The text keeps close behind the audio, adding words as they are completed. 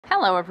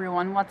Hello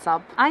everyone, what's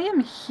up? I am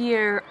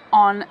here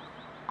on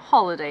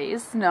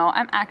holidays. No,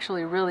 I'm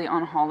actually really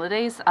on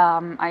holidays.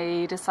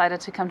 I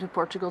decided to come to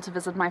Portugal to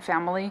visit my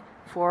family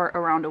for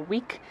around a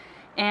week,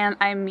 and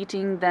I'm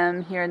meeting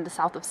them here in the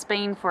south of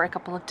Spain for a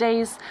couple of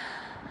days.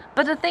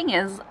 But the thing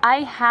is,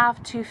 I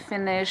have to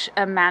finish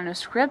a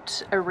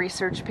manuscript, a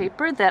research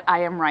paper that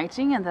I am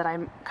writing and that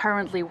I'm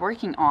currently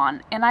working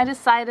on, and I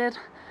decided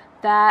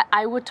that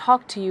I would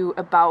talk to you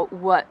about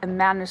what a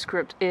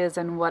manuscript is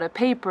and what a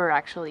paper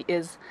actually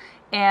is,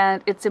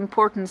 and its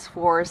importance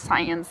for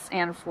science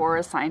and for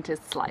a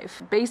scientist's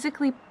life.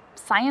 Basically,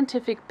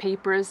 scientific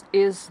papers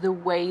is the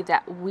way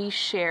that we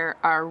share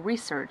our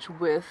research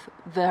with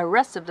the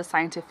rest of the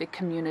scientific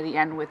community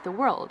and with the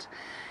world.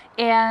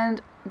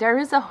 And there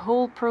is a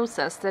whole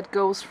process that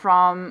goes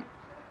from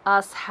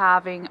us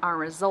having our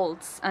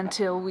results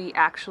until we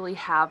actually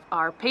have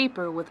our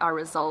paper with our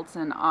results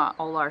and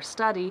all our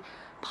study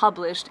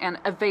published and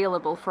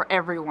available for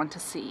everyone to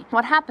see.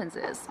 What happens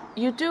is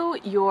you do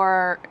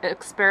your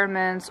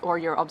experiments or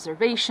your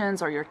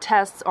observations or your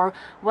tests or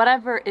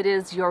whatever it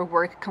is your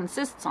work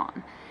consists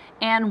on.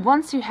 And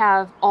once you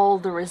have all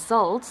the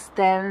results,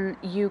 then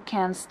you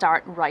can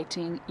start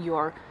writing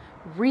your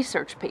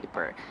research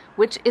paper,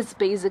 which is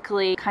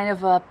basically kind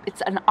of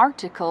it's an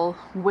article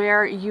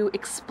where you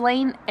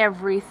explain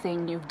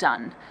everything you've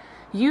done.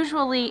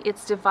 Usually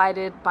it's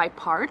divided by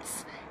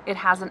parts. It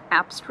has an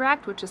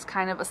abstract, which is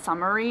kind of a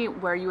summary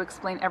where you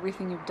explain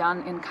everything you've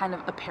done in kind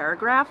of a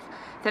paragraph.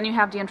 Then you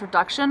have the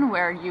introduction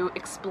where you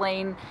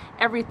explain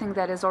everything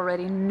that is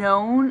already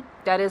known,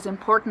 that is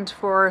important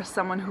for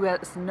someone who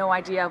has no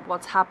idea of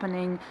what's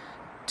happening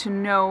to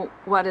know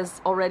what is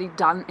already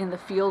done in the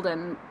field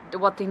and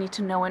what they need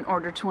to know in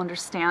order to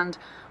understand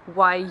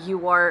why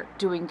you are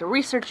doing the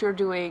research you're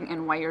doing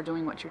and why you're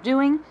doing what you're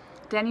doing.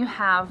 Then you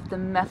have the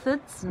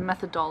methods,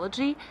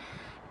 methodology,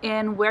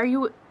 and where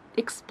you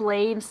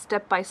explain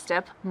step by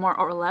step, more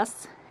or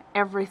less,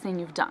 everything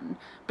you've done.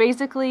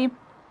 Basically,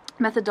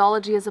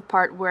 methodology is a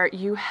part where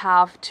you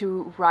have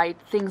to write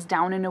things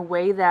down in a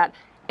way that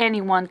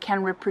anyone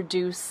can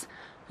reproduce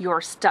your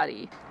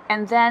study.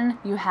 And then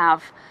you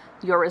have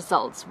your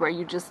results, where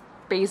you just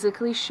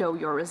basically show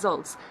your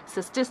results,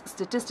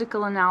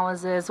 statistical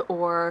analysis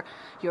or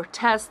your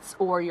tests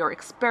or your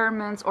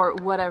experiments or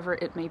whatever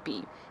it may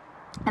be.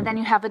 And then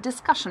you have a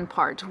discussion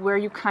part where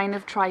you kind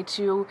of try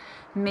to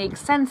make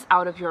sense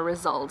out of your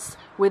results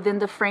within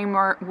the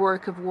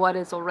framework of what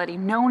is already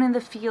known in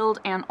the field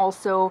and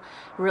also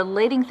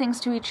relating things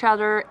to each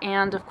other.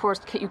 And of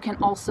course, you can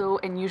also,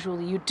 and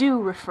usually you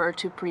do, refer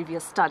to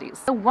previous studies.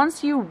 So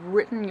once you've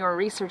written your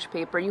research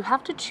paper, you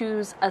have to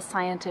choose a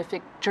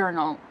scientific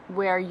journal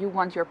where you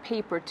want your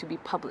paper to be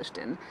published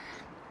in.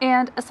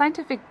 And a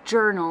scientific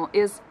journal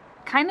is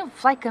kind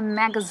of like a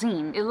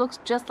magazine. It looks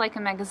just like a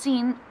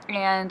magazine,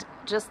 and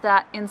just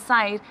that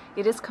inside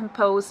it is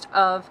composed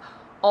of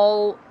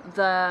all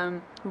the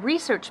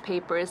research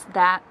papers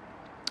that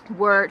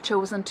were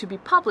chosen to be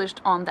published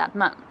on that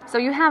month. So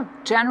you have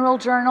general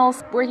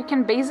journals where you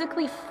can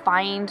basically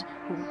find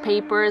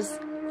papers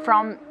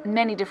from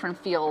many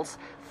different fields,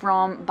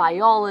 from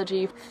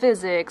biology,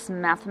 physics,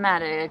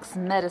 mathematics,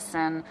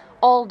 medicine,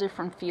 all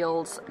different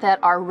fields that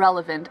are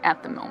relevant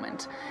at the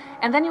moment.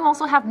 And then you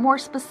also have more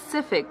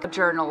specific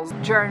journals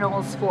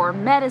for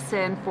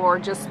medicine, for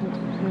just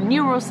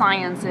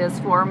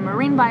neurosciences, for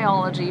marine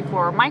biology,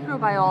 for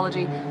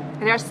microbiology.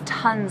 There's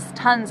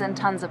tons and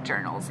tons of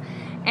journals.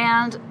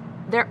 And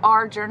there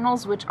are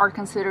journals which are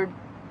considered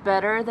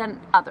better than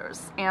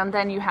others. And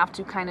then you have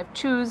to kind of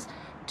choose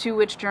in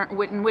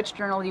which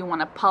journal you want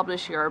to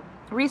publish your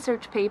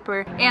research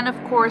paper. And of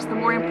course, the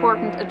more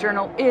important a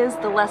journal is,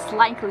 the less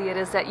likely it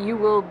is that you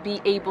will be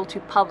able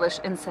to publish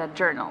in said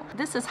journal.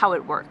 This is how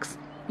it works.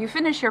 You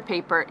finish your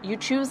paper, you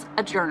choose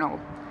a journal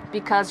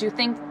because you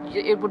think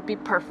it would be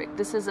perfect.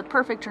 This is a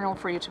perfect journal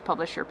for you to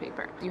publish your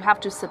paper. You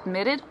have to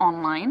submit it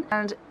online,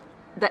 and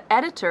the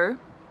editor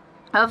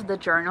of the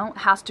journal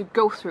has to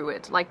go through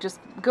it, like just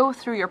go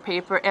through your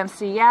paper and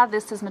see, yeah,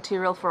 this is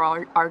material for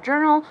our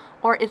journal,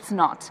 or it's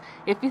not.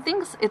 If he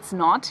thinks it's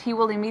not, he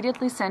will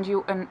immediately send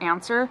you an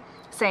answer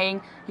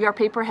saying your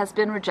paper has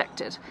been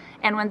rejected.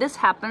 And when this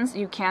happens,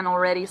 you can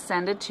already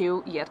send it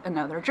to yet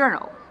another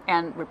journal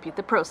and repeat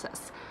the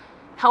process.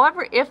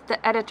 However, if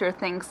the editor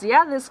thinks,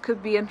 yeah, this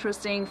could be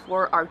interesting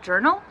for our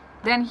journal,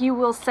 then he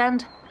will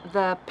send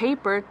the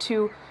paper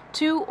to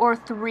 2 or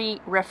 3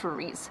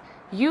 referees.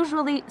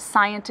 Usually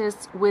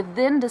scientists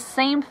within the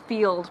same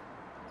field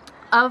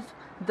of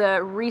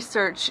the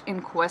research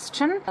in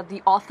question.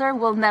 The author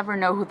will never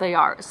know who they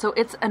are, so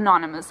it's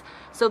anonymous.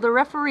 So the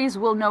referees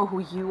will know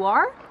who you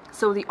are,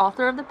 so the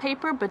author of the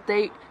paper, but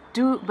the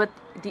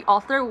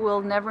author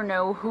will never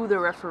know who the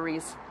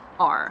referees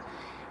are.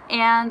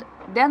 And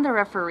then the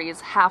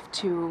referees have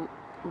to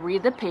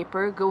read the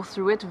paper, go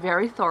through it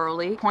very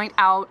thoroughly, point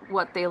out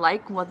what they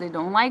like, what they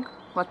don't like,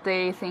 what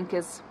they think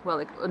is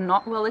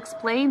not well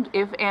explained,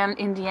 and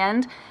in the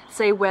end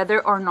say whether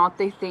or not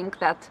they think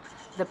that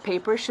the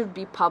paper should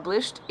be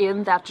published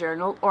in that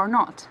journal or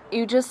not.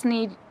 You just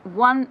need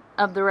one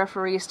of the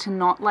referees to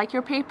not like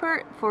your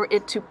paper for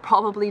it to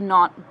probably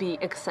not be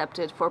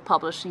accepted for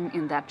publishing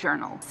in that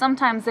journal.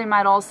 Sometimes they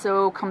might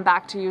also come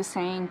back to you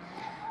saying,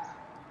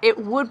 it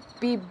would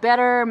be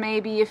better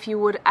maybe if you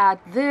would add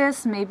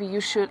this, maybe you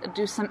should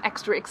do some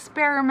extra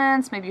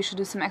experiments, maybe you should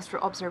do some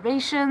extra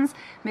observations,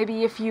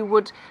 maybe if you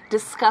would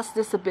discuss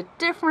this a bit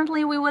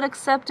differently we would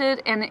accept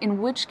it, and in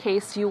which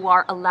case you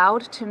are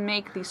allowed to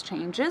make these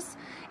changes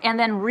and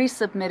then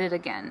resubmit it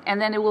again.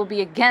 And then it will be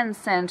again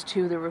sent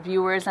to the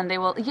reviewers and they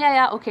will,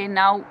 yeah, okay,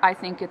 now I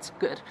think it's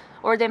good.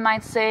 Or they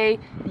might say,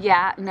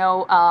 yeah,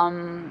 no,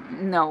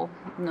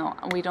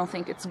 we don't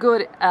think it's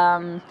good.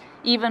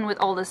 Even with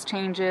all these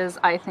changes,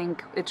 I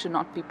think it should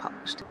not be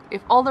published.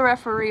 If all the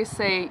referees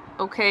say,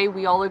 okay,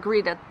 we all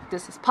agree that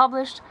this is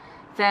published,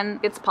 then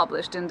it's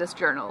published in this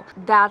journal.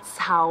 That's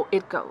how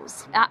it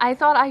goes. I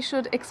thought I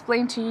should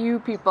explain to you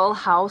people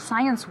how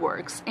science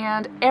works,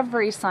 and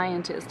every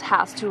scientist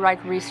has to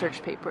write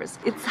research papers.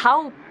 It's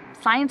how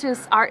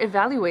scientists are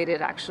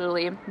evaluated,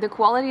 actually. The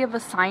quality of a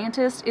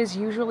scientist is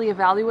usually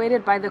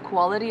evaluated by the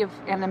quality of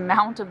an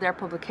amount of their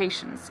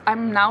publications.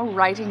 I'm now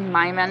writing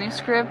my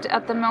manuscript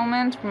at the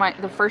moment,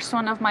 the first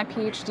one of my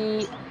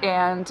PhD,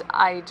 and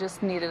I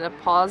just needed a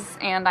pause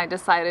and I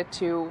decided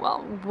to, well,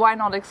 why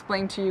not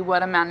explain to you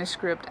what a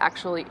manuscript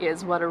actually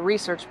is, what a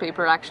research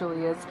paper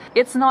actually is.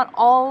 It's not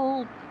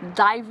all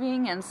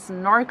diving and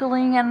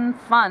snorkeling and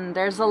fun.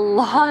 There's a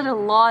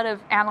lot of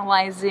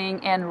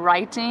analyzing and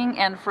writing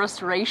and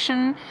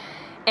frustration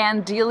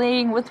and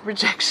dealing with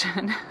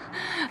rejection.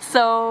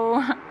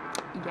 So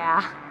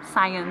yeah,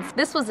 science.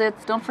 This was it.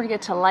 Don't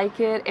forget to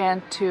like it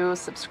and to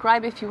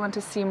subscribe if you want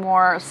to see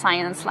more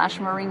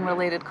science/marine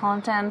related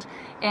content,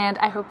 and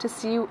I hope to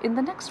see you in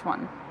the next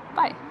one.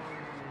 Bye.